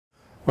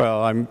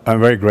Well, I'm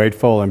very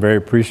grateful and very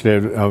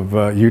appreciative of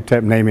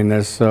UTEP naming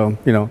this,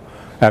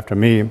 after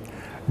me.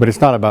 But it's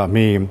not about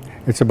me.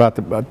 It's about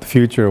the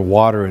future of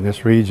water in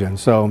this region.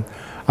 So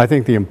I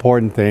think the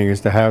important thing is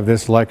to have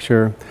this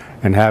lecture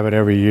and have it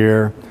every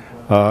year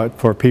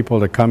for people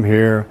to come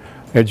here,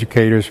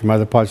 educators from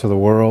other parts of the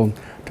world,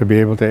 to be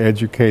able to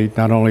educate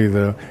not only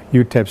the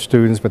UTEP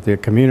students but the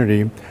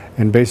community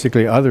and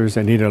basically others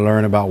that need to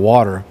learn about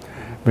water,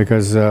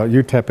 because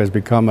UTEP has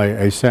become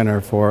a center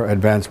for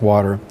advanced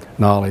water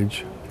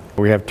knowledge.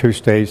 We have three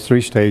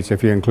states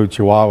if you include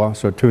Chihuahua,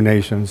 so 2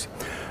 nations.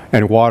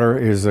 And water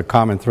is a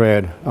common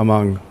thread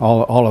among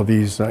all of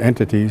these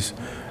entities.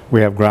 We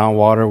have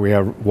groundwater, we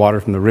have water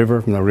from the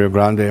river, from the Rio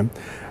Grande.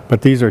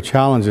 But these are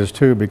challenges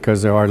too,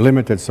 because there are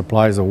limited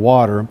supplies of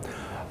water.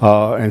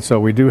 And so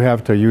we do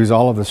have to use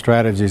all of the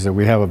strategies that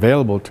we have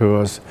available to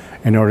us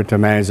in order to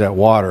manage that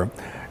water.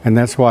 And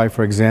that's why,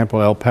 for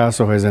example, El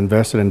Paso has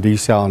invested in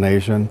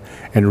desalination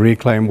and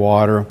reclaimed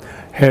water,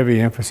 heavy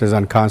emphasis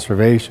on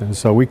conservation.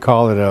 So we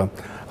call it a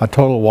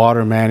total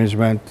water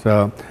management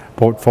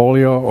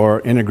portfolio or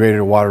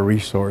integrated water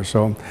resource.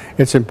 So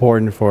it's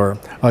important for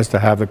us to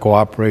have the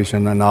cooperation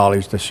and the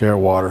knowledge to share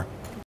water.